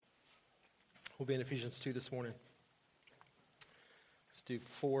We'll be in Ephesians 2 this morning. Let's do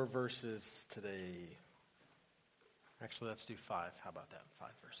 4 verses today. Actually, let's do 5. How about that? 5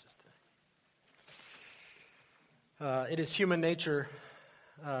 verses today. It is human nature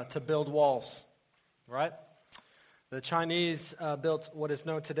to build walls, right? The Chinese built what is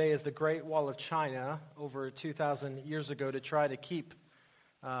known today as the Great Wall of China over 2,000 years ago to try to keep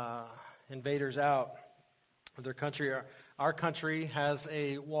invaders out of their country. Our country has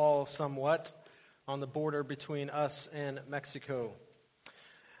a wall somewhat on the border between us and Mexico.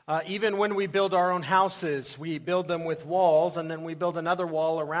 Even when we build our own houses, we build them with walls, and then we build another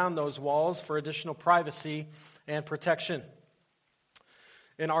wall around those walls for additional privacy and protection.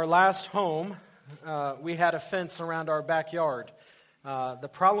 In our last home, we had a fence around our backyard. The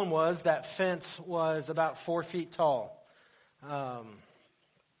problem was that fence was about 4 feet tall.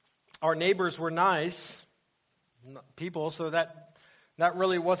 Our neighbors were nice people, so that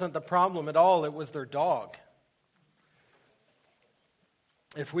really wasn't the problem at all. It was their dog.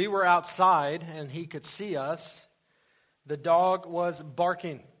 If we were outside and he could see us, the dog was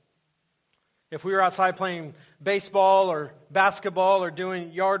barking. If we were outside playing baseball or basketball or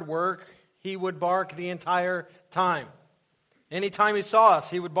doing yard work, he would bark the entire time. Anytime he saw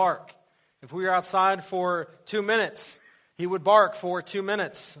us, he would bark. If we were outside for 2 minutes, he would bark for 2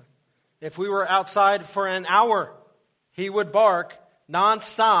 minutes. If we were outside for an hour, he would bark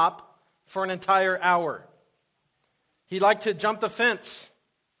nonstop for an entire hour. He liked to jump the fence.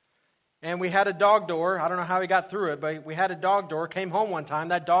 And we had a dog door. I don't know how he got through it, but we had a dog door. Came home one time,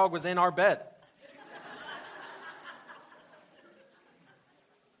 that dog was in our bed.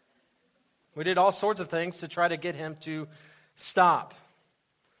 We did all sorts of things to try to get him to stop.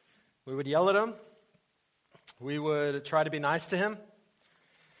 We would yell at him. We would try to be nice to him.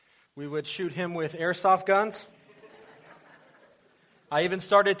 We would shoot him with airsoft guns. I even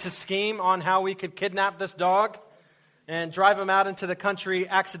started to scheme on how we could kidnap this dog and drive him out into the country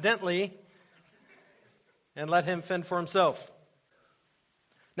accidentally and let him fend for himself.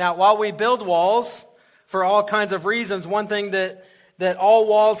 Now, while we build walls for all kinds of reasons, one thing that all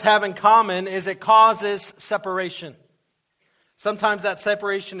walls have in common is it causes separation. Sometimes that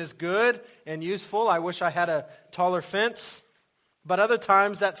separation is good and useful. I wish I had a taller fence. But other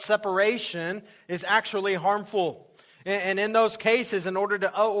times that separation is actually harmful. And in those cases, in order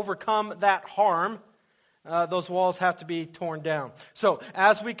to overcome that harm, those walls have to be torn down. So,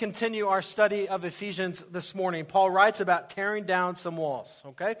 as we continue our study of Ephesians this morning, Paul writes about tearing down some walls,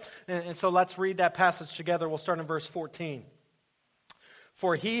 okay? And so let's read that passage together. We'll start in verse 14.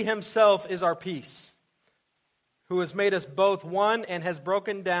 For he himself is our peace, who has made us both one and has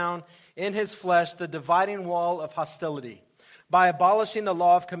broken down in his flesh the dividing wall of hostility, by abolishing the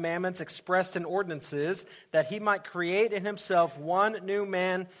law of commandments expressed in ordinances, that he might create in himself one new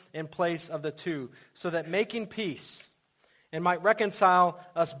man in place of the two, so that making peace, and might reconcile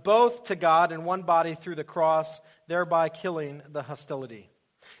us both to God in one body through the cross, thereby killing the hostility.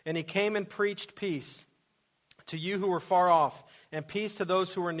 And he came and preached peace to you who were far off, and peace to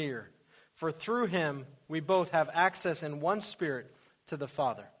those who were near. For through him we both have access in one Spirit to the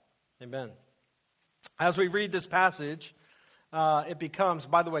Father. Amen. As we read this passage, it becomes,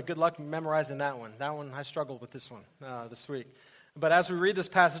 by the way, good luck memorizing that one. That one, I struggled with this one this week. But as we read this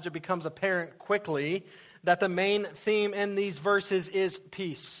passage, it becomes apparent quickly that the main theme in these verses is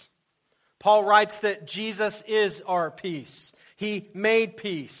peace. Paul writes that Jesus is our peace. He made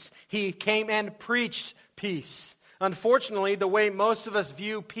peace. He came and preached peace. Unfortunately, the way most of us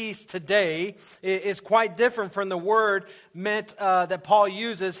view peace today is quite different from the word meant that Paul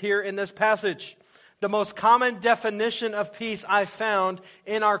uses here in this passage. The most common definition of peace I found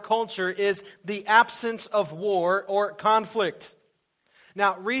in our culture is the absence of war or conflict.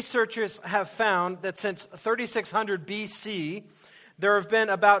 Now, researchers have found that since 3600 BC, there's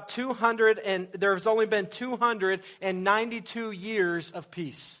only been 292 years of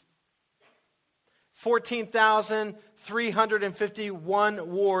peace. 14,351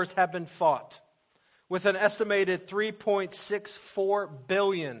 wars have been fought, with an estimated 3.64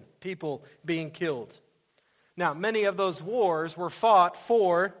 billion people being killed. Now, many of those wars were fought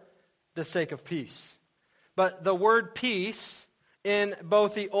for the sake of peace. But the word peace in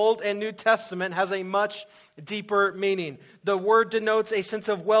both the Old and New Testament has a much deeper meaning. The word denotes a sense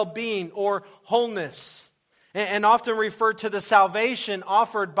of well-being or wholeness, and often referred to the salvation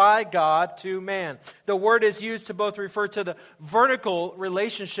offered by God to man. The word is used to both refer to the vertical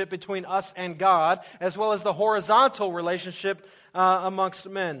relationship between us and God, as well as the horizontal relationship amongst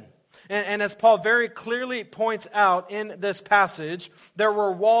men. And as Paul very clearly points out in this passage, there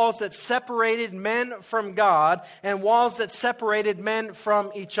were walls that separated men from God and walls that separated men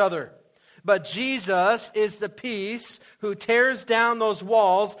from each other. But Jesus is the peace who tears down those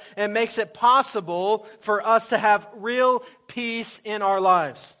walls and makes it possible for us to have real peace in our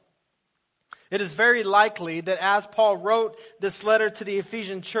lives. It is very likely that as Paul wrote this letter to the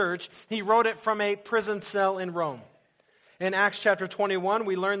Ephesian church, he wrote it from a prison cell in Rome. In Acts chapter 21,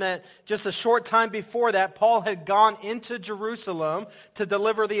 we learn that just a short time before that, Paul had gone into Jerusalem to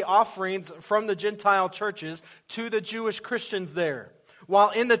deliver the offerings from the Gentile churches to the Jewish Christians there.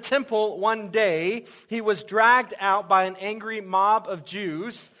 While in the temple one day, he was dragged out by an angry mob of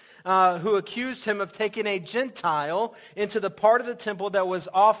Jews who accused him of taking a Gentile into the part of the temple that was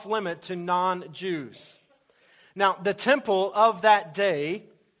off limit to non-Jews. Now, the temple of that day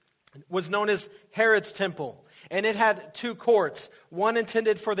was known as Herod's temple. And it had two courts, one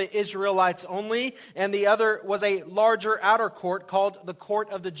intended for the Israelites only, and the other was a larger outer court called the Court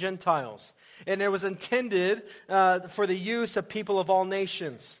of the Gentiles. And it was intended for the use of people of all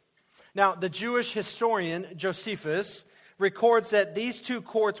nations. Now, the Jewish historian Josephus records that these two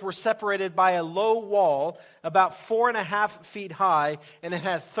courts were separated by a low wall about 4.5 feet high, and it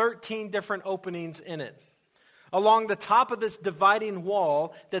had 13 different openings in it. Along the top of this dividing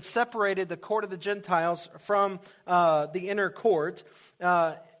wall that separated the court of the Gentiles from the inner court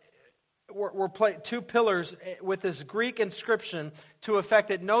were two pillars with this Greek inscription to effect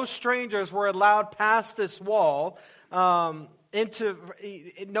that no strangers were allowed past this wall. No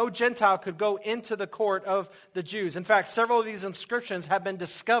Gentile could go into the court of the Jews. In fact, several of these inscriptions have been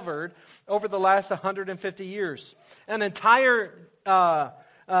discovered over the last 150 years. An entire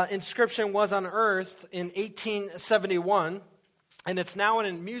inscription was unearthed in 1871, and it's now in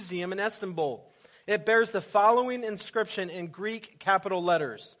a museum in Istanbul. It bears the following inscription in Greek capital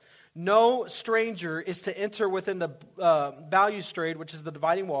letters. No stranger is to enter within the balustrade, which is the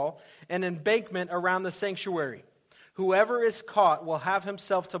dividing wall, and embankment around the sanctuary. Whoever is caught will have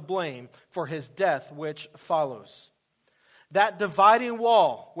himself to blame for his death which follows. That dividing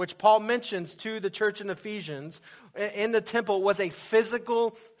wall, which Paul mentions to the church in Ephesians, in the temple was a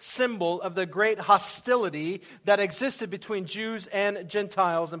physical symbol of the great hostility that existed between Jews and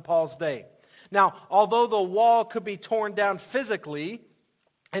Gentiles in Paul's day. Now, although the wall could be torn down physically,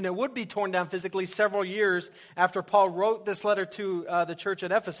 and it would be torn down physically several years after Paul wrote this letter to the church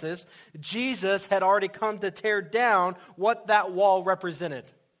at Ephesus, Jesus had already come to tear down what that wall represented.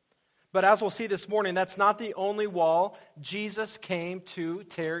 But as we'll see this morning, that's not the only wall Jesus came to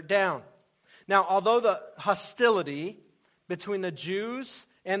tear down. Now, although the hostility between the Jews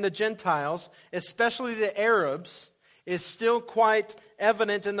and the Gentiles, especially the Arabs, is still quite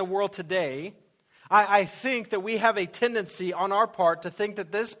evident in the world today, I think that we have a tendency on our part to think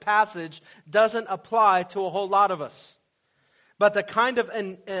that this passage doesn't apply to a whole lot of us. But the kind of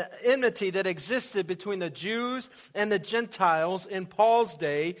enmity that existed between the Jews and the Gentiles in Paul's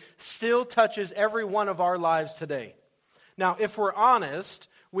day still touches every one of our lives today. Now, if we're honest,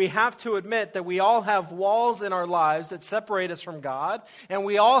 we have to admit that we all have walls in our lives that separate us from God, and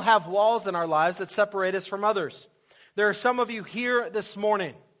we all have walls in our lives that separate us from others. There are some of you here this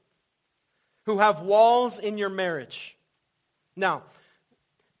morning who have walls in your marriage. Now,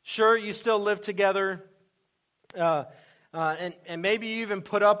 sure, you still live together, and maybe you even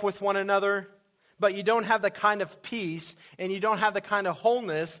put up with one another, but you don't have the kind of peace and you don't have the kind of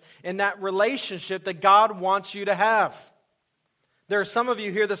wholeness in that relationship that God wants you to have. There are some of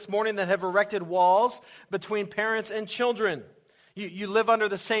you here this morning that have erected walls between parents and children. You live under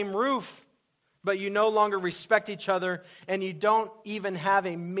the same roof, but you no longer respect each other and you don't even have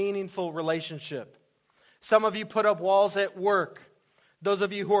a meaningful relationship. Some of you put up walls at work. Those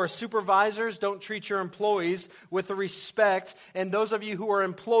of you who are supervisors don't treat your employees with the respect, and those of you who are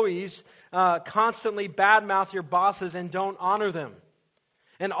employees constantly badmouth your bosses and don't honor them.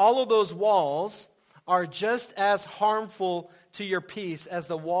 And all of those walls are just as harmful to your peace as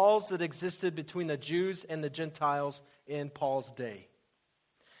the walls that existed between the Jews and the Gentiles in Paul's day.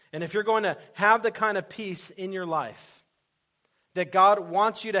 And if you're going to have the kind of peace in your life that God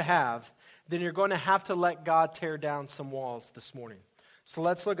wants you to have, then you're going to have to let God tear down some walls this morning. So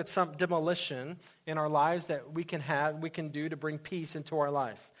let's look at some demolition in our lives that we can do to bring peace into our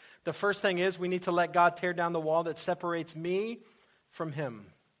life. The first thing is we need to let God tear down the wall that separates me from Him.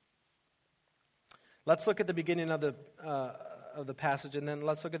 Let's look at the beginning of the passage, and then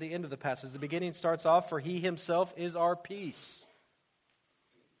let's look at the end of the passage. The beginning starts off, for He Himself is our peace.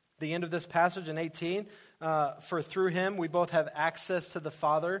 The end of this passage in 18, for through Him we both have access to the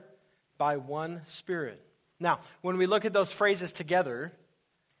Father by one Spirit. Now, when we look at those phrases together,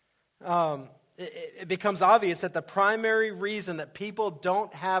 it becomes obvious that the primary reason that people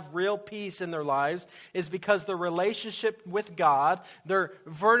don't have real peace in their lives is because their relationship with God, their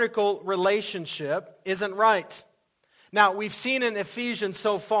vertical relationship, isn't right. Now, we've seen in Ephesians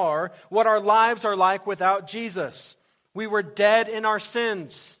so far what our lives are like without Jesus. We were dead in our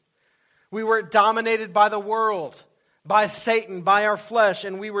sins. We were dominated by the world, by Satan, by our flesh,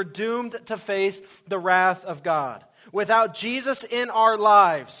 and we were doomed to face the wrath of God. Without Jesus in our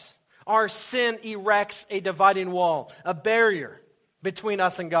lives, our sin erects a dividing wall, a barrier between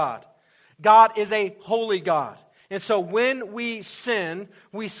us and God. God is a holy God. And so when we sin,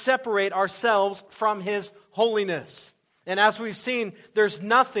 we separate ourselves from His holiness. And as we've seen, there's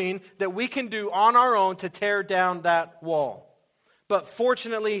nothing that we can do on our own to tear down that wall. But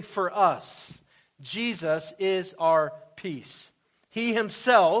fortunately for us, Jesus is our peace. He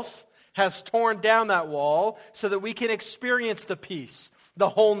Himself has torn down that wall so that we can experience the peace, the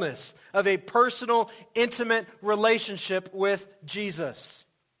wholeness of a personal, intimate relationship with Jesus.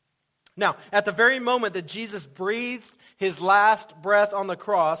 Now, at the very moment that Jesus breathed His last breath on the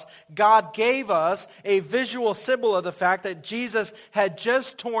cross, God gave us a visual symbol of the fact that Jesus had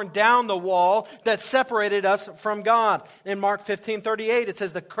just torn down the wall that separated us from God. In Mark 15:38, it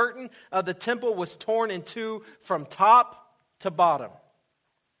says, the curtain of the temple was torn in two from top to bottom.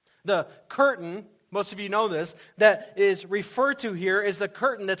 The curtain, most of you know this, that is referred to here is the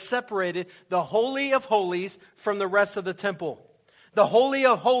curtain that separated the Holy of Holies from the rest of the temple. The Holy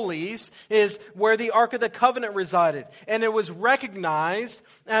of Holies is where the Ark of the Covenant resided, and it was recognized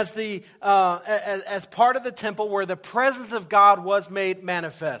as as part of the temple where the presence of God was made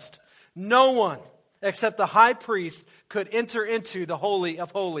manifest. No one except the high priest could enter into the Holy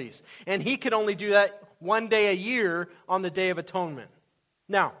of Holies, and he could only do that one day a year on the Day of Atonement.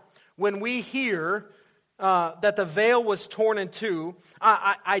 Now, when we hear that the veil was torn in two,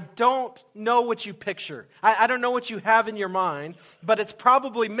 I don't know what you picture. I don't know what you have in your mind, but it's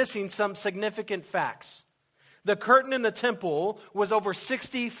probably missing some significant facts. The curtain in the temple was over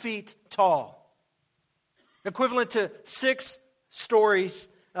 60 feet tall, equivalent to 6 stories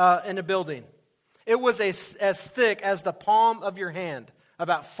in a building. It was as thick as the palm of your hand,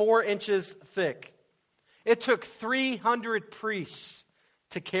 about 4 inches thick. It took 300 priests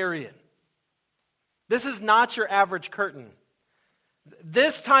to carry it. This is not your average curtain.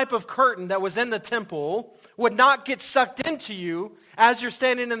 This type of curtain that was in the temple would not get sucked into you as you're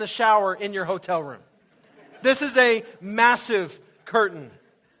standing in the shower in your hotel room. This is a massive curtain.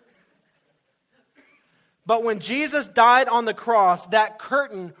 But when Jesus died on the cross, that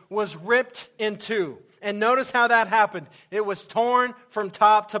curtain was ripped in two. And notice how that happened. It was torn from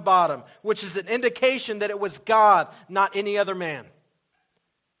top to bottom, which is an indication that it was God, not any other man.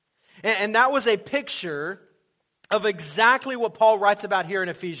 And that was a picture of exactly what Paul writes about here in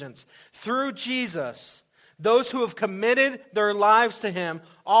Ephesians. Through Jesus, those who have committed their lives to Him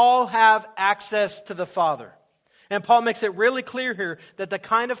all have access to the Father. And Paul makes it really clear here that the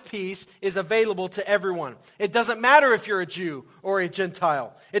kind of peace is available to everyone. It doesn't matter if you're a Jew or a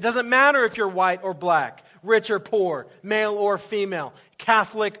Gentile. It doesn't matter if you're white or black, rich or poor, male or female,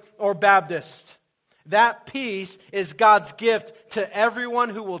 Catholic or Baptist. That peace is God's gift to everyone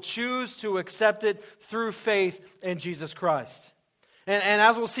who will choose to accept it through faith in Jesus Christ. And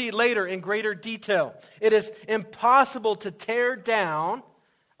as we'll see later in greater detail, it is impossible to tear down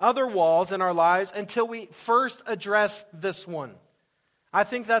other walls in our lives until we first address this one. I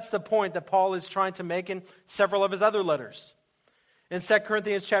think that's the point that Paul is trying to make in several of his other letters. In 2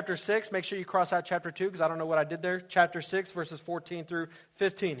 Corinthians chapter 6, make sure you cross out chapter 2 because I don't know what I did there. Chapter 6, verses 14 through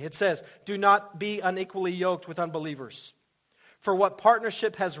 15. It says, do not be unequally yoked with unbelievers. For what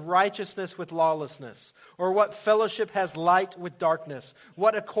partnership has righteousness with lawlessness? Or what fellowship has light with darkness?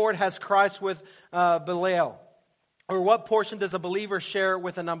 What accord has Christ with Belial? Or what portion does a believer share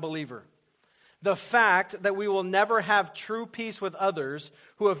with an unbeliever? The fact that we will never have true peace with others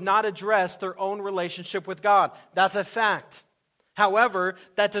who have not addressed their own relationship with God. That's a fact. However,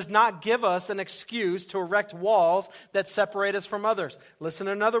 that does not give us an excuse to erect walls that separate us from others. Listen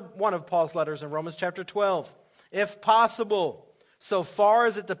to another one of Paul's letters in Romans chapter 12. If possible, so far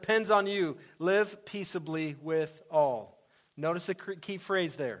as it depends on you, live peaceably with all. Notice the key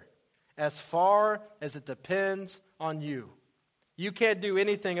phrase there. As far as it depends on you. You can't do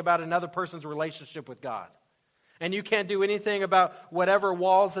anything about another person's relationship with God. And you can't do anything about whatever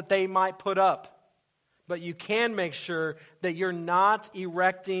walls that they might put up. But you can make sure that you're not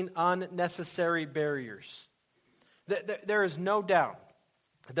erecting unnecessary barriers. There is no doubt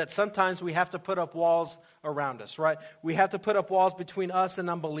that sometimes we have to put up walls around us, right? We have to put up walls between us and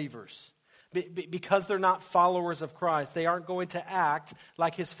unbelievers. Because they're not followers of Christ. They aren't going to act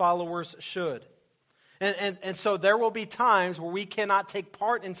like his followers should. And so there will be times where we cannot take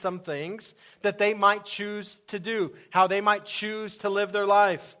part in some things that they might choose to do, how they might choose to live their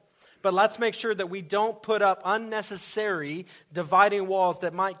life. But let's make sure that we don't put up unnecessary dividing walls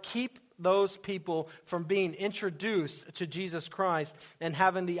that might keep those people from being introduced to Jesus Christ and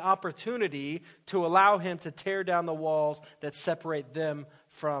having the opportunity to allow him to tear down the walls that separate them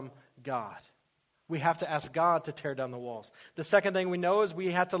from God. We have to ask God to tear down the walls. The second thing we know is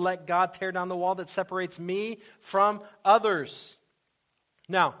we have to let God tear down the wall that separates me from others.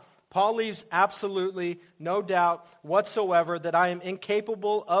 Now, Paul leaves absolutely no doubt whatsoever that I am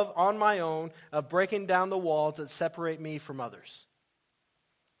incapable of, on my own, of breaking down the walls that separate me from others.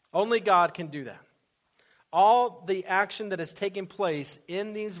 Only God can do that. All the action that is taking place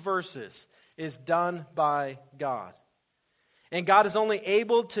in these verses is done by God. And God is only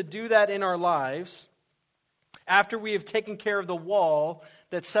able to do that in our lives after we have taken care of the wall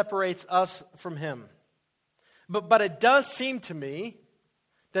that separates us from him. But it does seem to me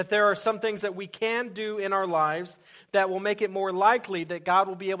that there are some things that we can do in our lives that will make it more likely that God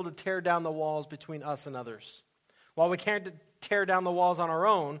will be able to tear down the walls between us and others. While we can't tear down the walls on our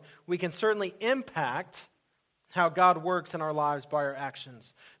own, we can certainly impact how God works in our lives by our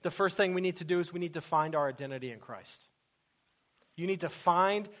actions. The first thing we need to do is we need to find our identity in Christ. You need to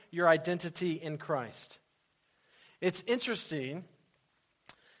find your identity in Christ. It's interesting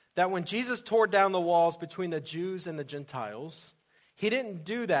that when Jesus tore down the walls between the Jews and the Gentiles, he didn't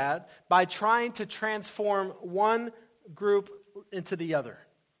do that by trying to transform one group into the other.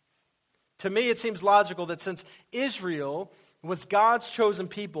 To me, it seems logical that since Israel was God's chosen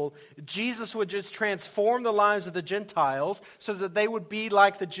people, Jesus would just transform the lives of the Gentiles so that they would be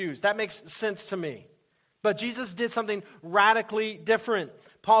like the Jews. That makes sense to me. But Jesus did something radically different.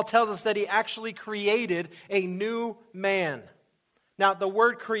 Paul tells us that he actually created a new man. Now, the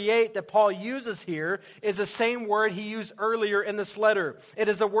word create that Paul uses here is the same word he used earlier in this letter. It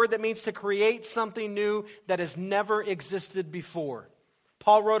is a word that means to create something new that has never existed before.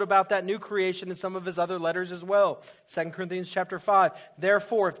 Paul wrote about that new creation in some of his other letters as well. 2 Corinthians chapter 5.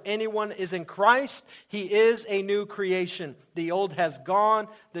 Therefore, if anyone is in Christ, he is a new creation. The old has gone,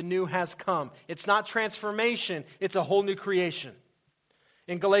 the new has come. It's not transformation, it's a whole new creation.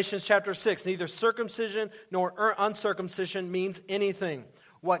 In Galatians chapter 6, neither circumcision nor uncircumcision means anything.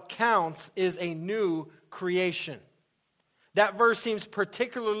 What counts is a new creation. That verse seems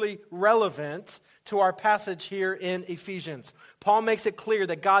particularly relevant to our passage here in Ephesians. Paul makes it clear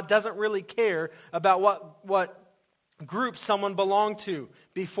that God doesn't really care about what group someone belonged to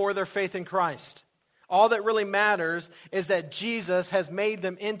before their faith in Christ. All that really matters is that Jesus has made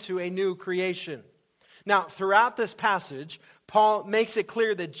them into a new creation. Now, throughout this passage, Paul makes it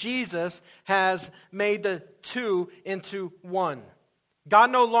clear that Jesus has made the two into one.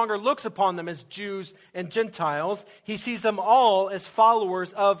 God no longer looks upon them as Jews and Gentiles. He sees them all as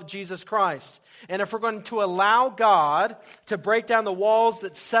followers of Jesus Christ. And if we're going to allow God to break down the walls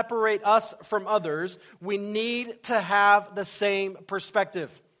that separate us from others, we need to have the same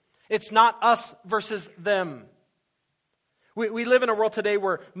perspective. It's not us versus them. We live in a world today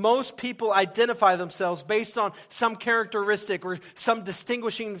where most people identify themselves based on some characteristic or some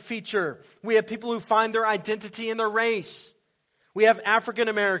distinguishing feature. We have people who find their identity in their race. We have African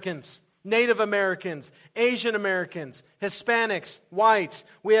Americans, Native Americans, Asian Americans, Hispanics, whites.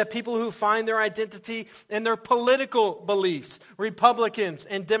 We have people who find their identity in their political beliefs, Republicans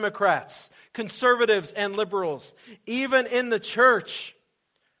and Democrats, conservatives and liberals. Even in the church,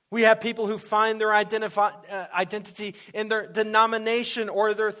 we have people who find their identity in their denomination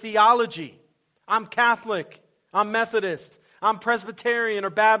or their theology. I'm Catholic, I'm Methodist, I'm Presbyterian or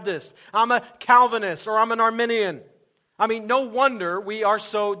Baptist, I'm a Calvinist or I'm an Arminian. I mean, no wonder we are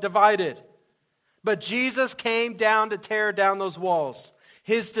so divided. But Jesus came down to tear down those walls.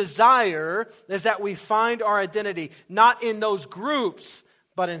 His desire is that we find our identity, not in those groups,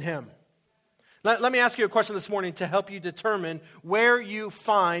 but in Him. Let me ask you a question this morning to help you determine where you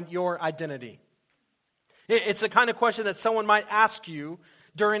find your identity. It's the kind of question that someone might ask you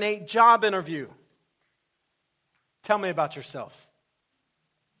during a job interview. Tell me about yourself.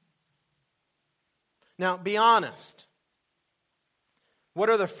 Now, be honest. What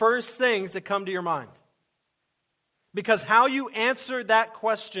are the first things that come to your mind? Because how you answer that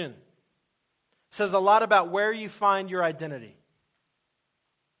question says a lot about where you find your identity.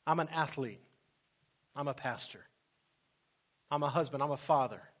 I'm an athlete. I'm a pastor. I'm a husband. I'm a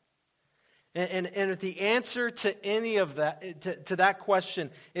father. And if the answer to any of that, to that question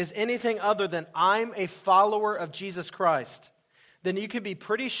is anything other than I'm a follower of Jesus Christ, then you can be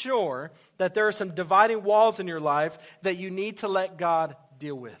pretty sure that there are some dividing walls in your life that you need to let God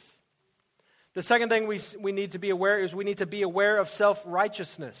deal with. The second thing we need to be aware is we need to be aware of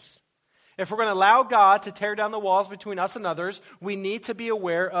self-righteousness. If we're going to allow God to tear down the walls between us and others, we need to be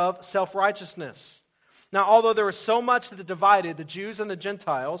aware of self-righteousness. Now, although there was so much that divided the Jews and the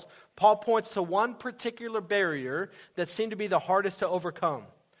Gentiles, Paul points to one particular barrier that seemed to be the hardest to overcome: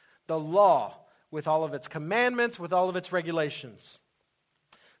 the law, with all of its commandments, with all of its regulations.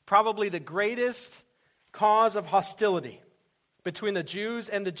 Probably the greatest cause of hostility between the Jews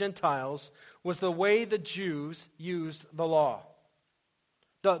and the Gentiles was the way the Jews used the law.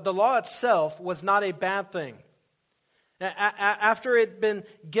 The law itself was not a bad thing. After it had been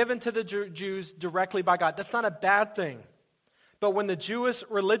given to the Jews directly by God, that's not a bad thing. But when the Jewish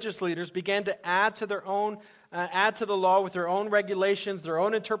religious leaders began to add to the law with their own regulations, their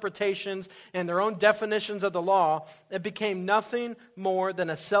own interpretations, and their own definitions of the law, it became nothing more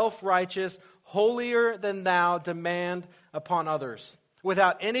than a self-righteous, holier-than-thou demand upon others,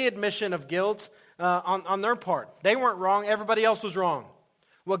 without any admission of guilt on their part. They weren't wrong, everybody else was wrong.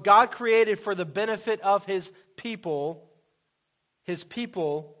 What God created for the benefit of His people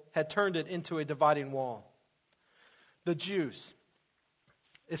had turned it into a dividing wall. The Jews,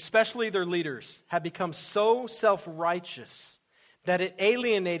 especially their leaders, had become so self-righteous that it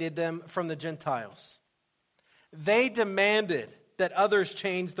alienated them from the Gentiles. They demanded that others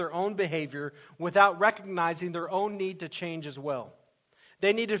change their own behavior without recognizing their own need to change as well.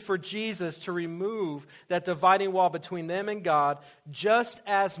 They needed for Jesus to remove that dividing wall between them and God just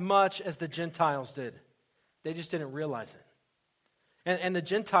as much as the Gentiles did. They just didn't realize it. And the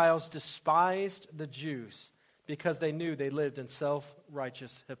Gentiles despised the Jews because they knew they lived in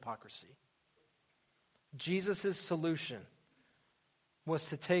self-righteous hypocrisy. Jesus' solution was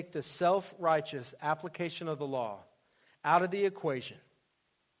to take the self-righteous application of the law out of the equation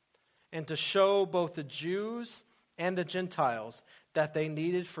and to show both the Jews and the Gentiles that they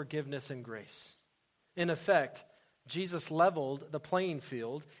needed forgiveness and grace. In effect, Jesus leveled the playing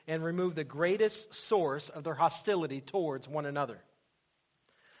field and removed the greatest source of their hostility towards one another.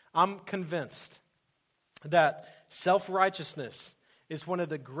 I'm convinced that self-righteousness is one of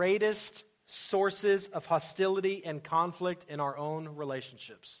the greatest sources of hostility and conflict in our own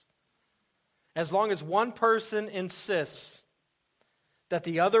relationships. As long as one person insists that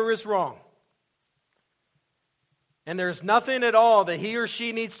the other is wrong, and there's nothing at all that he or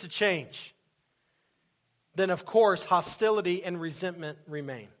she needs to change, then of course hostility and resentment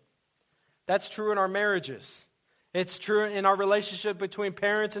remain. That's true in our marriages. It's true in our relationship between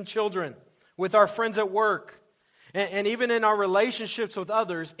parents and children, with our friends at work, and even in our relationships with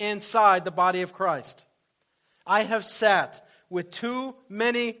others inside the body of Christ. I have sat with too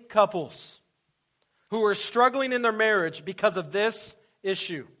many couples who are struggling in their marriage because of this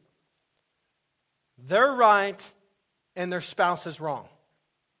issue. They're right and their spouse is wrong.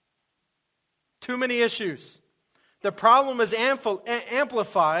 Too many issues. The problem is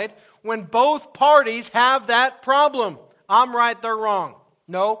amplified when both parties have that problem. I'm right, they're wrong.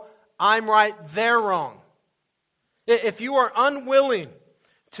 No, I'm right, they're wrong. If you are unwilling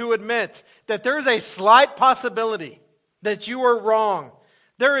to admit that there's a slight possibility that you are wrong,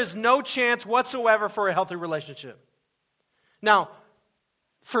 there is no chance whatsoever for a healthy relationship. Now,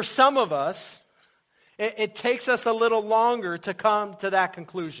 for some of us, it takes us a little longer to come to that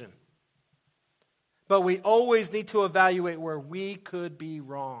conclusion. But we always need to evaluate where we could be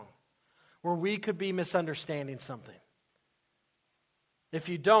wrong, where we could be misunderstanding something. If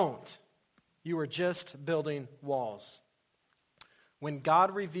you don't, you are just building walls. When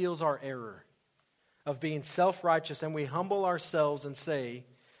God reveals our error of being self-righteous and we humble ourselves and say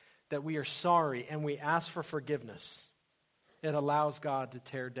that we are sorry and we ask for forgiveness, it allows God to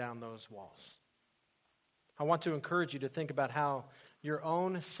tear down those walls. I want to encourage you to think about how your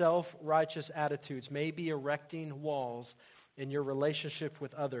own self-righteous attitudes may be erecting walls in your relationship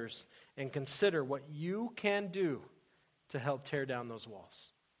with others, and consider what you can do to help tear down those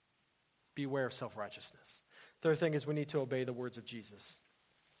walls. Beware of self-righteousness. Third thing is we need to obey the words of Jesus.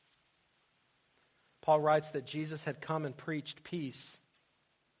 Paul writes that Jesus had come and preached peace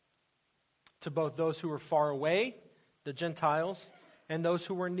to both those who were far away, the Gentiles, and those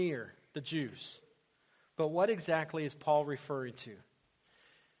who were near, the Jews. But what exactly is Paul referring to?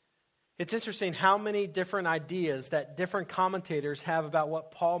 It's interesting how many different ideas that different commentators have about what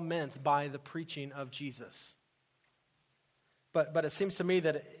Paul meant by the preaching of Jesus. But it seems to me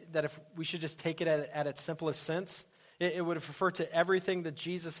that if we should just take it at its simplest sense, it would refer to everything that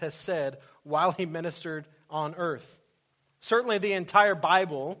Jesus has said while he ministered on earth. Certainly the entire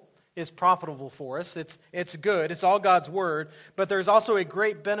Bible is profitable for us. It's good. It's all God's word. But there's also a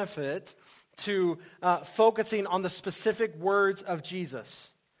great benefit to focusing on the specific words of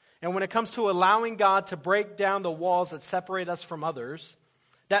Jesus. And when it comes to allowing God to break down the walls that separate us from others,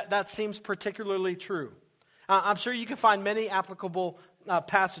 that seems particularly true. I'm sure you can find many applicable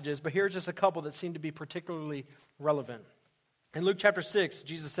passages, but here are just a couple that seem to be particularly relevant. In Luke chapter 6,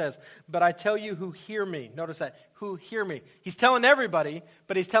 Jesus says, "But I tell you who hear me." Notice that, who hear me. He's telling everybody,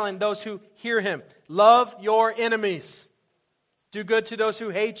 but he's telling those who hear him. Love your enemies. Do good to those who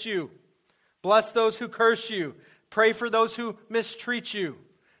hate you. Bless those who curse you. Pray for those who mistreat you.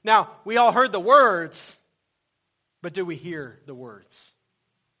 Now, we all heard the words, but do we hear the words?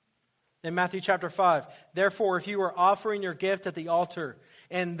 In Matthew chapter 5, "Therefore, if you are offering your gift at the altar,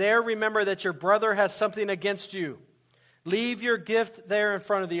 and there remember that your brother has something against you, leave your gift there in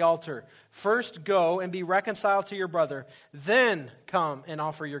front of the altar. First go and be reconciled to your brother, then come and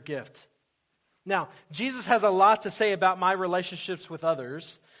offer your gift." Now, Jesus has a lot to say about my relationships with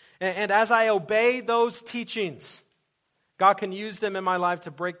others, and as I obey those teachings, God can use them in my life to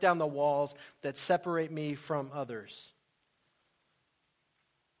break down the walls that separate me from others.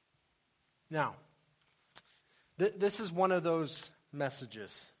 Now, this is one of those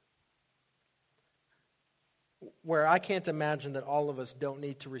messages where I can't imagine that all of us don't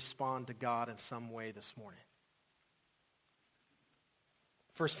need to respond to God in some way this morning.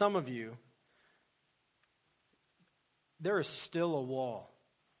 For some of you, there is still a wall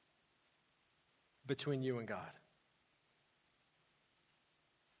between you and God.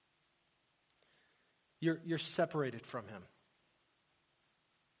 You're separated from him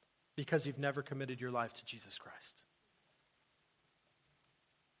because you've never committed your life to Jesus Christ.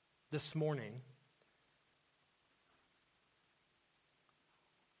 This morning,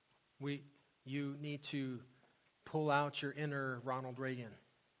 you need to pull out your inner Ronald Reagan.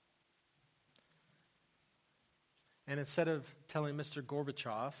 And instead of telling Mr.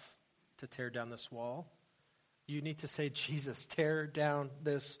 Gorbachev to tear down this wall, you need to say, "Jesus, tear down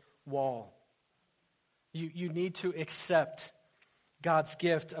this wall." You need to accept God's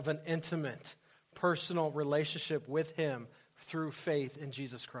gift of an intimate, personal relationship with him through faith in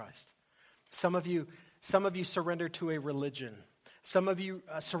Jesus Christ. Some of you surrender to a religion. Some of you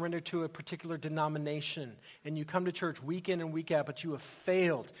surrender to a particular denomination, and you come to church week in and week out, but you have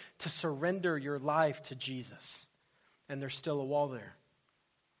failed to surrender your life to Jesus, and there's still a wall there.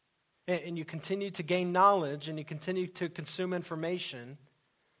 And you continue to gain knowledge, and you continue to consume information,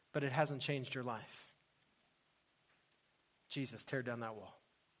 but it hasn't changed your life. Jesus, tear down that wall.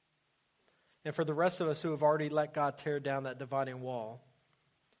 And for the rest of us who have already let God tear down that dividing wall,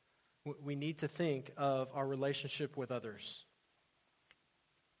 we need to think of our relationship with others.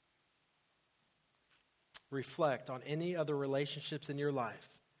 Reflect on any other relationships in your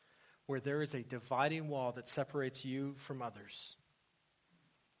life where there is a dividing wall that separates you from others.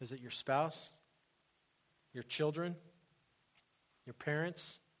 Is it your spouse, your children, your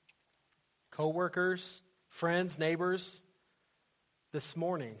parents, co-workers, friends, neighbors? This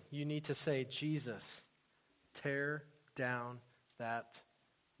morning, you need to say, "Jesus, tear down that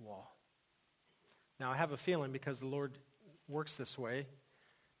wall." Now, I have a feeling, because the Lord works this way,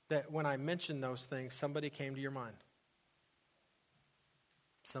 that when I mention those things, somebody came to your mind.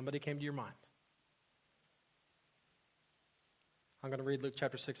 Somebody came to your mind. I'm going to read Luke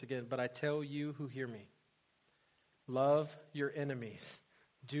chapter 6 again. "But I tell you who hear me, love your enemies.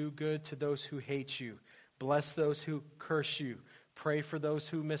 Do good to those who hate you. Bless those who curse you. Pray for those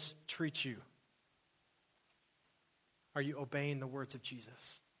who mistreat you." Are you obeying the words of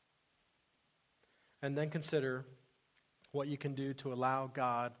Jesus? And then consider what you can do to allow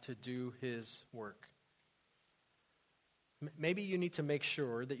God to do his work. Maybe you need to make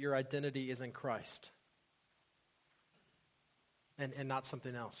sure that your identity is in Christ and not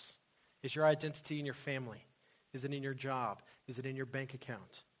something else. Is your identity in your family? Is it in your job? Is it in your bank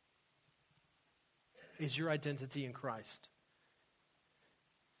account? Is your identity in Christ?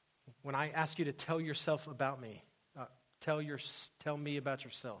 When I ask you to tell yourself about me, tell me about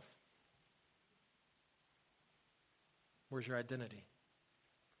yourself. Where's your identity?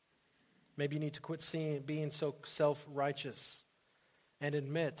 Maybe you need to quit being so self-righteous and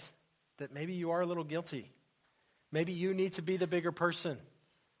admit that maybe you are a little guilty. Maybe you need to be the bigger person.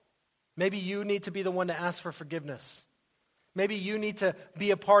 Maybe you need to be the one to ask for forgiveness. Maybe you need to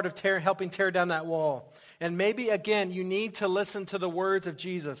be a part of helping tear down that wall. And maybe, again, you need to listen to the words of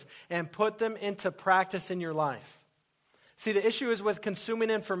Jesus and put them into practice in your life. See, the issue is with consuming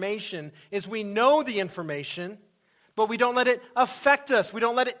information is we know the information, but we don't let it affect us. We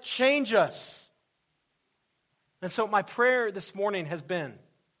don't let it change us. And so my prayer this morning has been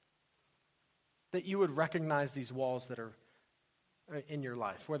that you would recognize these walls that are in your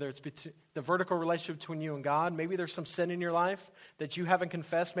life, whether it's the vertical relationship between you and God. Maybe there's some sin in your life that you haven't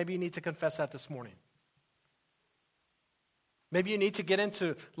confessed. Maybe you need to confess that this morning. Maybe you need to get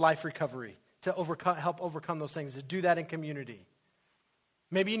into life recovery to help overcome those things, to do that in community.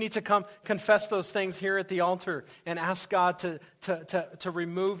 Maybe you need to come confess those things here at the altar and ask God to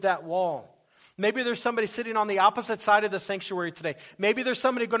remove that wall. Maybe there's somebody sitting on the opposite side of the sanctuary today. Maybe there's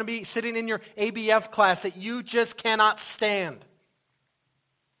somebody going to be sitting in your ABF class that you just cannot stand.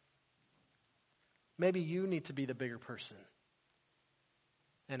 Maybe you need to be the bigger person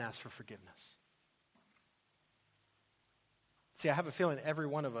and ask for forgiveness. See, I have a feeling every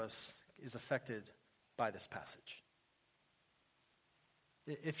one of us is affected by this passage.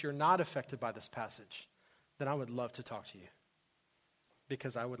 If you're not affected by this passage, then I would love to talk to you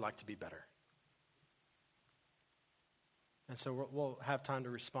because I would like to be better. And so we'll have time to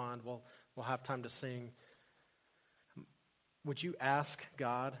respond. We'll have time to sing. Would you ask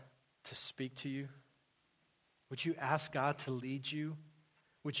God to speak to you? Would you ask God to lead you?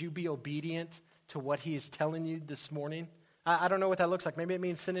 Would you be obedient to what he is telling you this morning? I don't know what that looks like. Maybe it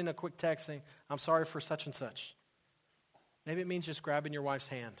means sending a quick text saying, I'm sorry for such and such. Maybe it means just grabbing your wife's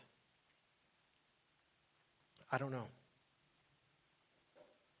hand. I don't know.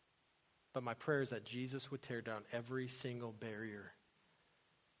 But my prayer is that Jesus would tear down every single barrier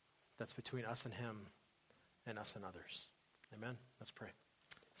that's between us and him and us and others. Amen? Let's pray.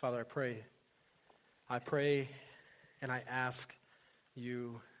 Father, I pray and I ask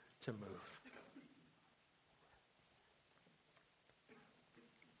you to move.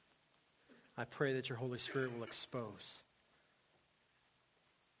 I pray that your Holy Spirit will expose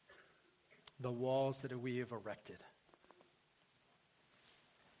the walls that we have erected.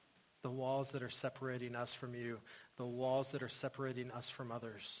 The walls that are separating us from you. The walls that are separating us from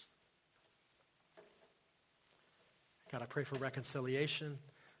others. God, I pray for reconciliation.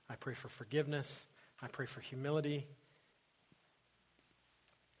 I pray for forgiveness. I pray for humility.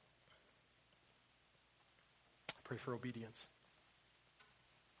 I pray for obedience.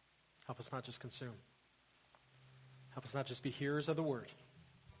 Help us not just consume. Help us not just be hearers of the word,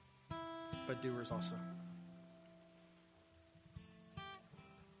 but doers also.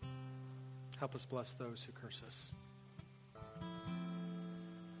 Help us bless those who curse us.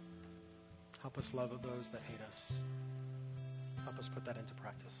 Help us love those that hate us. Help us put that into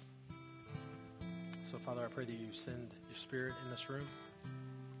practice. So, Father, I pray that you send your Spirit in this room.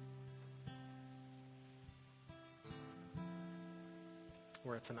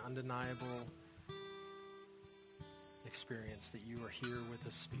 Where it's an undeniable experience that you are here with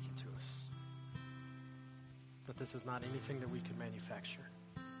us, speaking to us. That this is not anything that we can manufacture.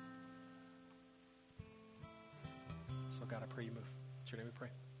 So God, I pray you move. In your name we pray.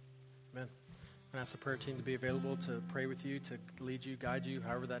 Amen. I'm going to ask the prayer team to be available to pray with you, to lead you, guide you,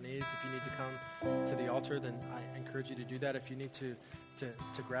 however that needs. If you need to come to the altar, then I encourage you to do that. If you need to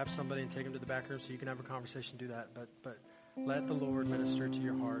grab somebody and take them to the back room so you can have a conversation, do that. But let the Lord minister to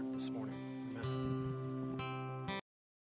your heart this morning.